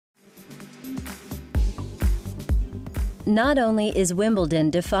Not only is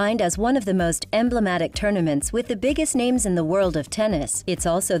Wimbledon defined as one of the most emblematic tournaments with the biggest names in the world of tennis, it's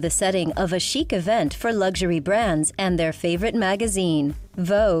also the setting of a chic event for luxury brands and their favorite magazine,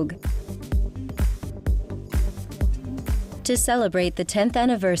 Vogue. To celebrate the 10th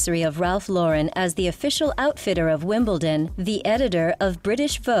anniversary of Ralph Lauren as the official outfitter of Wimbledon, the editor of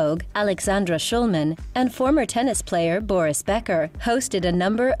British Vogue, Alexandra Shulman, and former tennis player Boris Becker hosted a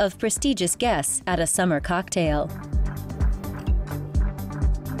number of prestigious guests at a summer cocktail.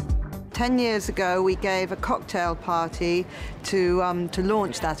 10 years ago, we gave a cocktail party to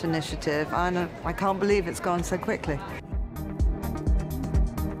launch that initiative, and I can't believe it's gone so quickly.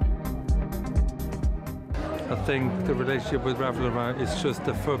 I think the relationship with Ralph Lauren is just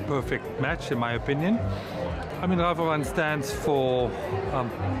a perfect match, in my opinion. I mean, Ralph Lauren stands for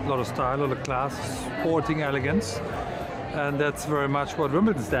a lot of style, a lot of class, sporting elegance, and that's very much what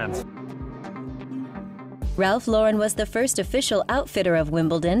Wimbledon stands. Ralph Lauren was the first official outfitter of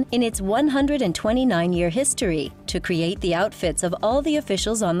Wimbledon in its 129-year history to create the outfits of all the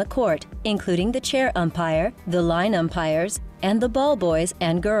officials on the court, including the chair umpire, the line umpires, and the ball boys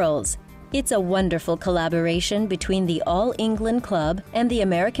and girls. It's a wonderful collaboration between the All England Club and the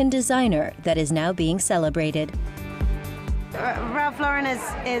American designer that is now being celebrated. Ralph Lauren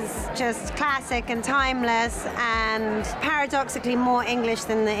is just classic and timeless, and paradoxically more English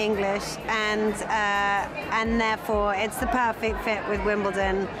than the English, and therefore it's the perfect fit with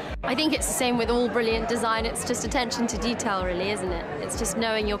Wimbledon. I think it's the same with all brilliant design. It's just attention to detail, really, isn't it? It's just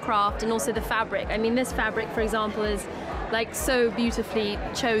knowing your craft, and also the fabric. I mean, this fabric, for example, is like so beautifully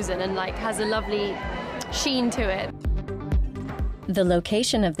chosen and like has a lovely sheen to it. The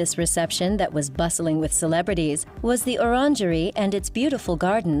location of this reception that was bustling with celebrities was the Orangery and its beautiful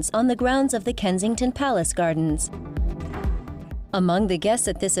gardens on the grounds of the Kensington Palace Gardens. Among the guests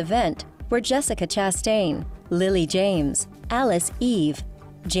at this event were Jessica Chastain, Lily James, Alice Eve,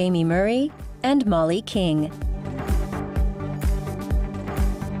 Jamie Murray, and Molly King.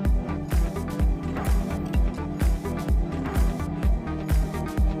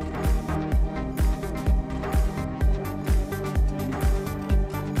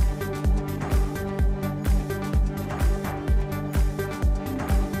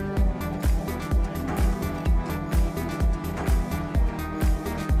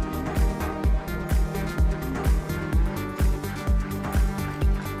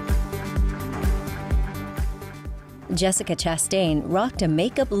 Jessica Chastain rocked a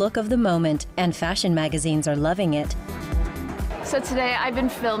makeup look of the moment, and fashion magazines are loving it. So today I've been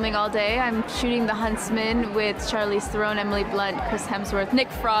filming all day. I'm shooting The Huntsman with Charlize Theron, Emily Blunt, Chris Hemsworth, Nick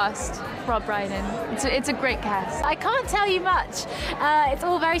Frost, Rob Brydon. It's a great cast. I can't tell you much. It's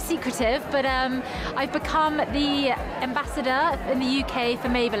all very secretive, but I've become the ambassador in the UK for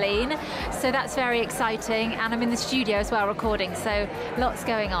Maybelline, so that's very exciting, and I'm in the studio as well recording, so lots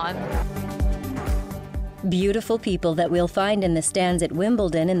going on. Beautiful people that we'll find in the stands at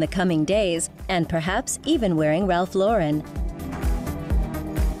Wimbledon in the coming days, and perhaps even wearing Ralph Lauren.